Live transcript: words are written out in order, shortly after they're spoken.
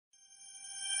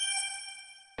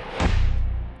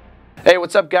Hey,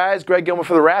 what's up guys? Greg Gilman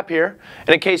for The Wrap here.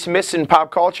 And in case you missed it in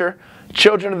pop culture,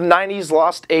 children of the 90s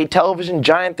lost a television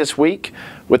giant this week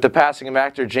with the passing of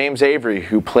actor James Avery,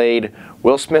 who played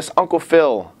Will Smith's Uncle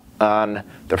Phil on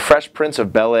The Fresh Prince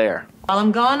of Bel-Air. While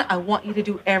I'm gone, I want you to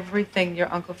do everything your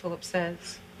Uncle Philip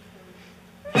says.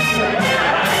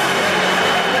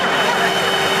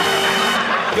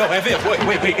 Yo, Aunt Viv, wait,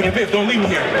 Aunt Viv, don't leave me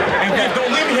here. Aunt Viv,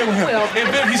 don't leave me here with him. Aunt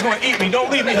Viv, he's gonna eat me.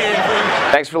 Don't leave me here, Aunt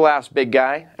Viv. Thanks for the laughs, big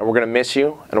guy, and we're gonna miss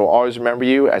you, and we'll always remember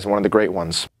you as one of the great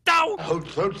ones. No! Who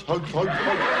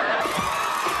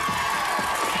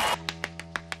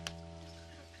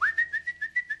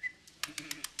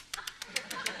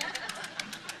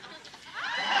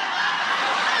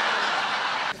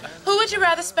would you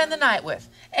rather spend the night with?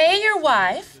 A, your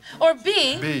wife, or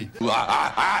B? B.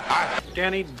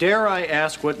 Danny, dare I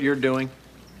ask what you're doing?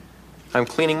 I'm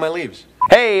cleaning my leaves.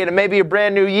 Hey, and it may be a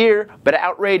brand new year, but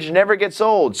outrage never gets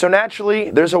old. So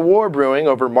naturally, there's a war brewing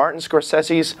over Martin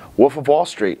Scorsese's Wolf of Wall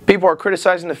Street. People are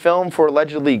criticizing the film for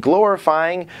allegedly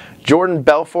glorifying Jordan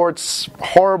Belfort's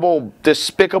horrible,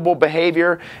 despicable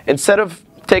behavior instead of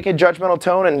taking a judgmental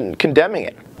tone and condemning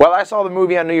it. Well, I saw the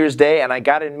movie on New Year's Day, and I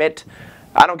gotta admit,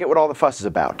 I don't get what all the fuss is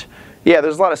about. Yeah,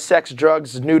 there's a lot of sex,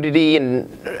 drugs, nudity, and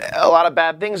a lot of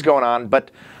bad things going on,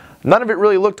 but none of it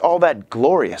really looked all that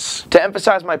glorious. To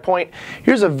emphasize my point,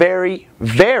 here's a very,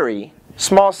 very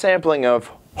small sampling of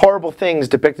horrible things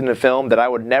depicted in the film that I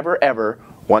would never ever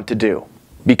want to do.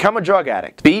 Become a drug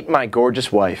addict. Beat my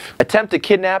gorgeous wife. Attempt to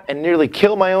kidnap and nearly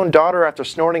kill my own daughter after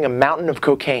snorting a mountain of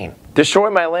cocaine. Destroy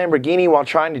my Lamborghini while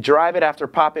trying to drive it after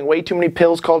popping way too many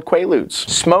pills called Quaaludes.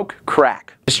 Smoke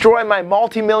crack. Destroy my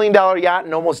multi-million-dollar yacht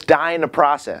and almost die in the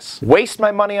process. Waste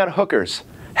my money on hookers.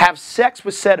 Have sex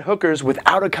with said hookers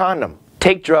without a condom.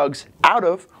 Take drugs out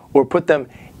of or put them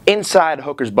inside a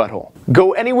hooker's butthole.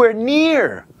 Go anywhere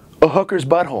near a hooker's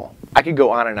butthole. I could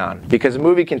go on, because the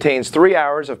movie contains 3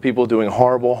 hours of people doing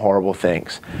horrible, horrible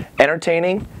things.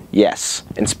 Entertaining? Yes.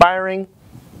 Inspiring?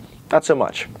 Not so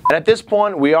much. And at this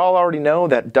point, we all already know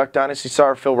that Duck Dynasty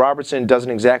star Phil Robertson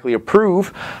doesn't exactly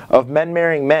approve of men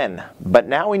marrying men. But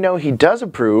now we know he does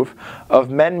approve of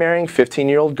men marrying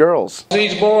 15-year-old girls.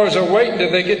 These boys are waiting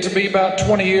till they get to be about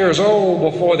 20 years old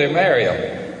before they marry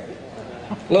them.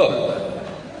 Look.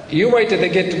 You wait till they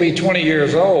get to be 20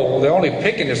 years old, the only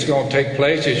picking that's going to take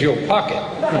place is your pocket.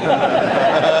 You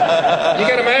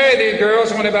got to marry these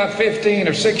girls when they're about 15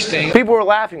 or 16. People were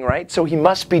laughing, right? So he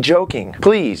must be joking.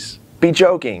 Please, be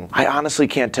joking. I honestly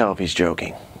can't tell if he's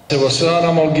joking. I said, well, son,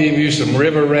 I'm going to give you some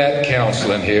river rat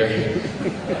counseling here.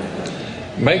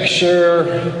 Make sure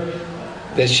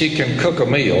that she can cook a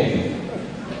meal.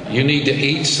 You need to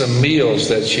eat some meals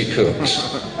that she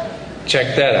cooks.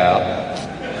 Check that out.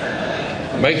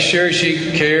 Make sure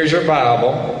she carries her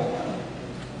Bible.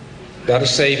 That'll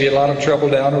save you a lot of trouble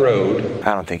down the road.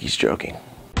 I don't think he's joking.